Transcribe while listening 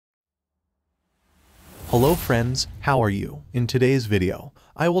Hello friends, how are you? In today's video,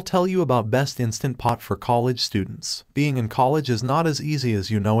 I will tell you about best instant pot for college students. Being in college is not as easy as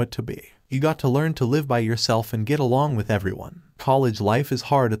you know it to be. You got to learn to live by yourself and get along with everyone. College life is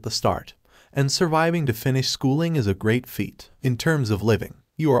hard at the start, and surviving to finish schooling is a great feat. In terms of living,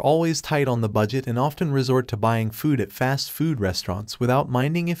 you are always tight on the budget and often resort to buying food at fast food restaurants without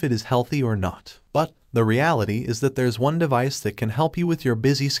minding if it is healthy or not. But the reality is that there's one device that can help you with your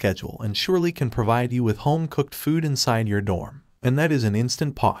busy schedule and surely can provide you with home-cooked food inside your dorm. And that is an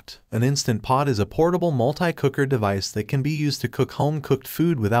Instant Pot. An Instant Pot is a portable multi-cooker device that can be used to cook home-cooked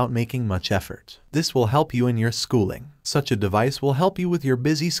food without making much effort. This will help you in your schooling. Such a device will help you with your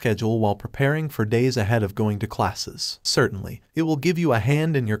busy schedule while preparing for days ahead of going to classes. Certainly, it will give you a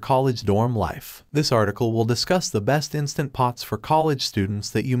hand in your college dorm life. This article will discuss the best Instant Pots for college students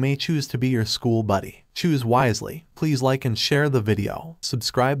that you may choose to be your school buddy. Choose wisely. Please like and share the video.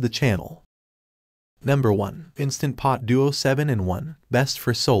 Subscribe the channel. Number 1. Instant Pot Duo 7-in-1. Best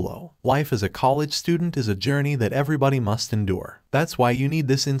for solo. Life as a college student is a journey that everybody must endure. That's why you need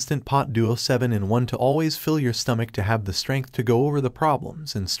this Instant Pot Duo 7-in-1 to always fill your stomach, to have the strength to go over the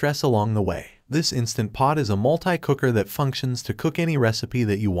problems and stress along the way. This Instant Pot is a multi-cooker that functions to cook any recipe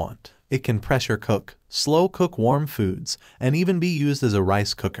that you want. It can pressure cook, slow cook warm foods, and even be used as a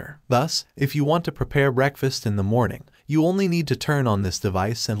rice cooker. Thus, if you want to prepare breakfast in the morning, you only need to turn on this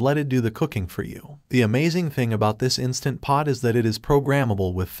device and let it do the cooking for you. The amazing thing about this Instant Pot is that it is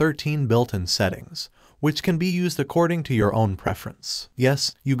programmable with 13 built-in settings, which can be used according to your own preference.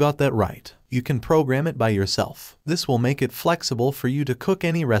 Yes, you got that right. You can program it by yourself. This will make it flexible for you to cook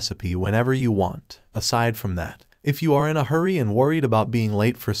any recipe whenever you want. Aside from that, if you are in a hurry and worried about being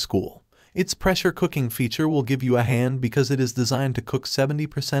late for school, its pressure cooking feature will give you a hand because it is designed to cook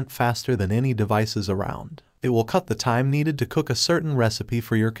 70% faster than any devices around. It will cut the time needed to cook a certain recipe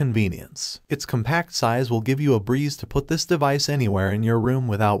for your convenience. Its compact size will give you a breeze to put this device anywhere in your room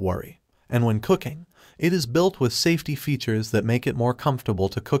without worry. And when cooking, it is built with safety features that make it more comfortable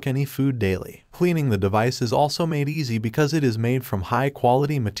to cook any food daily. Cleaning the device is also made easy because it is made from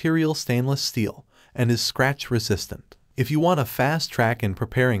high-quality material stainless steel and is scratch-resistant. If you want a fast track in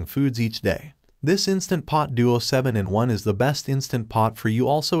preparing foods each day, this Instant Pot Duo 7-in-1 is the best Instant Pot for you.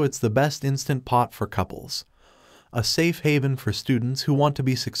 Also, it's the best Instant Pot for couples, a safe haven for students who want to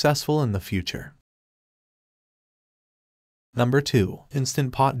be successful in the future. Number 2.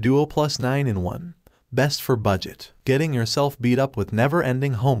 Instant Pot Duo Plus 9-in-1. Best for budget. Getting yourself beat up with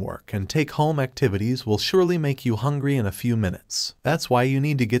never-ending homework and take-home activities will surely make you hungry in a few minutes. That's why you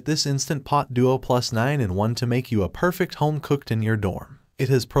need to get this Instant Pot Duo Plus 9-in-1 to make you a perfect home cooked in your dorm. It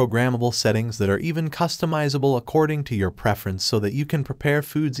has programmable settings that are even customizable according to your preference so that you can prepare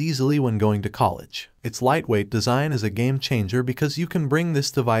foods easily when going to college. Its lightweight design is a game changer because you can bring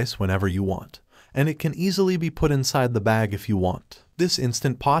this device whenever you want, and it can easily be put inside the bag if you want. This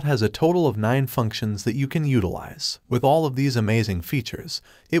Instant Pot has a total of 9 functions that you can utilize. With all of these amazing features,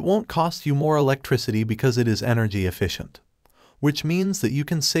 it won't cost you more electricity because it is energy efficient, which means that you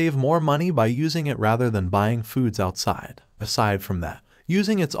can save more money by using it rather than buying foods outside. Aside from that,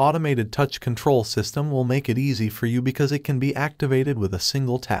 using its automated touch control system will make it easy for you because it can be activated with a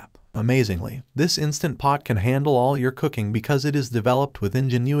single tap. Amazingly, this Instant Pot can handle all your cooking because it is developed with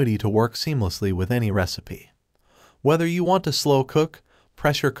ingenuity to work seamlessly with any recipe. Whether you want to slow cook,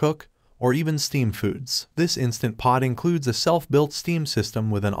 pressure cook, or even steam foods, this Instant Pot includes a self-built steam system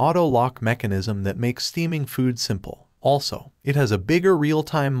with an auto-lock mechanism that makes steaming food simple. Also, it has a bigger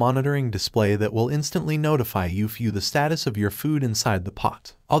real-time monitoring display that will instantly notify you the status of your food inside the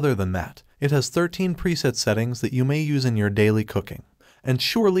pot. Other than that, it has 13 preset settings that you may use in your daily cooking, and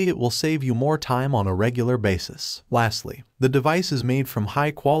surely it will save you more time on a regular basis. Lastly, the device is made from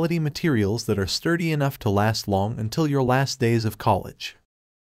high-quality materials that are sturdy enough to last long until your last days of college.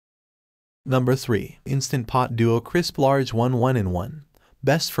 Number 3. Instant Pot Duo Crisp Large 1-in-1.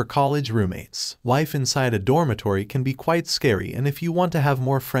 Best for college roommates. Life inside a dormitory can be quite scary, and if you want to have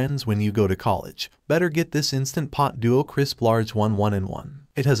more friends when you go to college, better get this Instant Pot Duo Crisp Large 1-in-1.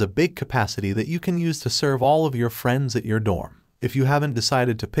 It has a big capacity that you can use to serve all of your friends at your dorm. If you haven't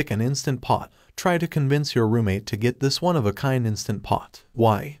decided to pick an Instant Pot, try to convince your roommate to get this one-of-a-kind Instant Pot.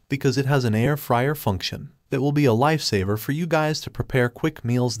 Why? Because it has an air fryer function that will be a lifesaver for you guys to prepare quick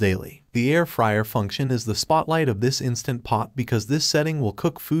meals daily. The air fryer function is the spotlight of this Instant Pot because this setting will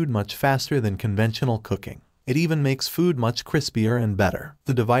cook food much faster than conventional cooking. It even makes food much crispier and better.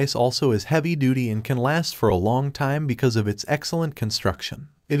 The device also is heavy-duty and can last for a long time because of its excellent construction.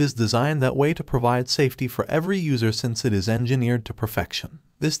 It is designed that way to provide safety for every user since it is engineered to perfection.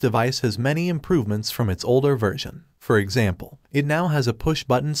 This device has many improvements from its older version. For example, it now has a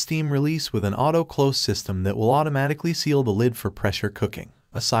push-button steam release with an auto-close system that will automatically seal the lid for pressure cooking.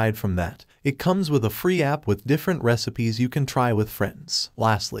 Aside from that, it comes with a free app with different recipes you can try with friends.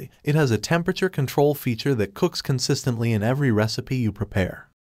 Lastly, it has a temperature control feature that cooks consistently in every recipe you prepare.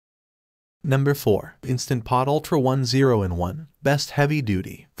 Number 4. Instant Pot Ultra 1 0-in-1. Best Heavy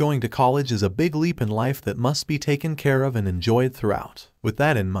Duty. Going to college is a big leap in life that must be taken care of and enjoyed throughout. With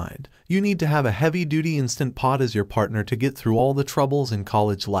that in mind, you need to have a heavy-duty Instant Pot as your partner to get through all the troubles in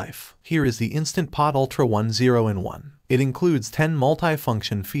college life. Here is the Instant Pot Ultra 1 0-in-1. It includes 10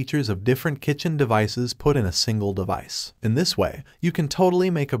 multi-function features of different kitchen devices put in a single device. In this way, you can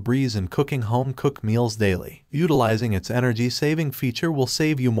totally make a breeze in cooking home-cooked meals daily. Utilizing its energy-saving feature will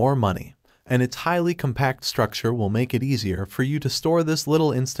save you more money, and its highly compact structure will make it easier for you to store this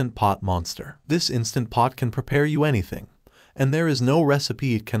little Instant Pot monster. This Instant Pot can prepare you anything, and there is no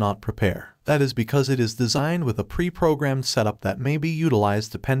recipe it cannot prepare. That is because it is designed with a pre-programmed setup that may be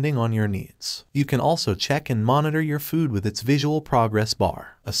utilized depending on your needs. You can also check and monitor your food with its visual progress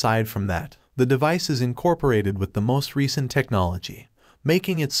bar. Aside from that, the device is incorporated with the most recent technology,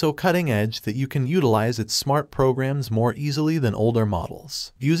 making it so cutting-edge that you can utilize its smart programs more easily than older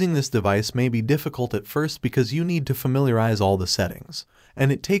models. Using this device may be difficult at first because you need to familiarize all the settings,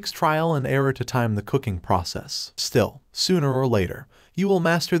 and it takes trial and error to time the cooking process. Still, sooner or later, you will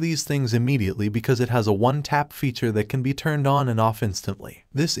master these things immediately because it has a one-tap feature that can be turned on and off instantly.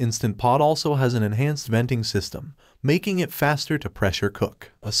 This Instant Pot also has an enhanced venting system, making it faster to pressure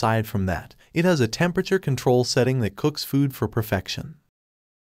cook. Aside from that, it has a temperature control setting that cooks food for perfection.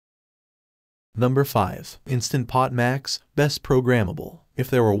 Number 5. Instant Pot Max. Best Programmable. If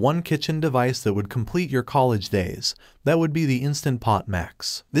there were one kitchen device that would complete your college days, that would be the Instant Pot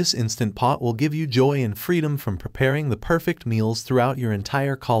Max. This Instant Pot will give you joy and freedom from preparing the perfect meals throughout your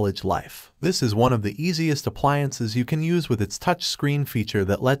entire college life. This is one of the easiest appliances you can use with its touch screen feature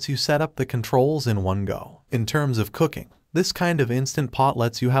that lets you set up the controls in one go. In terms of cooking, this kind of Instant Pot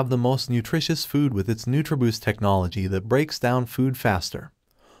lets you have the most nutritious food with its NutriBoost technology that breaks down food faster,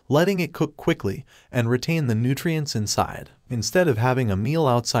 letting it cook quickly and retain the nutrients inside. Instead of having a meal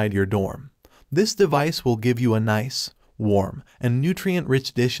outside your dorm, this device will give you a nice, warm, and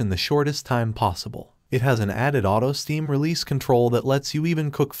nutrient-rich dish in the shortest time possible. It has an added auto steam release control that lets you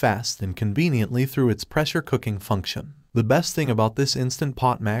even cook fast and conveniently through its pressure cooking function. The best thing about this Instant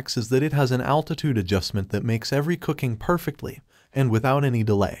Pot Max is that it has an altitude adjustment that makes every cooking perfectly and without any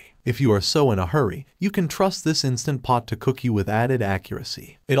delay. If you are so in a hurry, you can trust this Instant Pot to cook you with added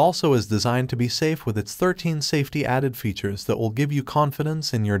accuracy. It also is designed to be safe with its 13 safety added features that will give you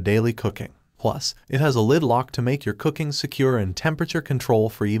confidence in your daily cooking. Plus, it has a lid lock to make your cooking secure and temperature control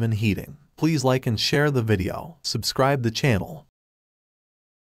for even heating. Please like and share the video, subscribe the channel,